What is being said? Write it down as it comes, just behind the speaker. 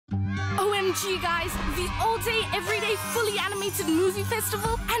OMG guys, the all-day, everyday, fully animated movie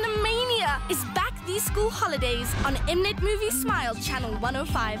festival, Animania, is back these school holidays on Mnet Movie Smile Channel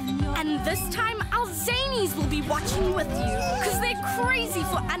 105. And this time, our zanies will be watching with you, because they're crazy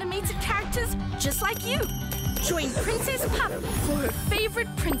for animated characters just like you. Join Princess Puff for her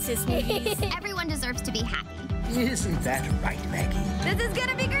favorite princess movies. Everyone deserves to be happy. Isn't that right, Maggie? This is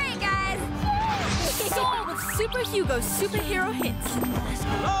gonna be great, guys! Soar with Super Hugo superhero hits.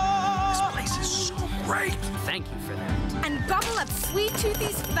 This place is so great. Thank you for that. And gobble up Sweet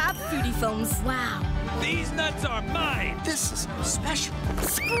Toothy's fab foodie films. Wow. These nuts are mine! This is special.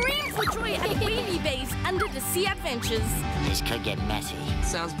 Scream for joy at Wavy Bay's Under the Sea Adventures. This could get messy.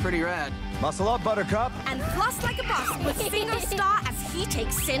 Sounds pretty rad. Muscle up, Buttercup. And floss like a boss with Singo Star as he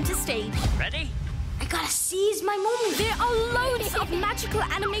takes center stage. Ready? I gotta seize my moment. There are loads of magical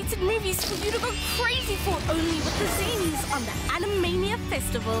animated movies for you to go crazy for only with the zanies on the Animania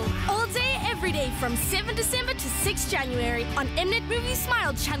Festival. All day, every day from 7 December to 6 January on Mnet Movie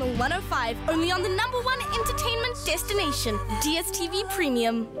Smile Channel 105. Only on the #1 entertainment destination, DSTV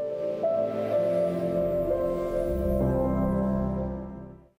Premium.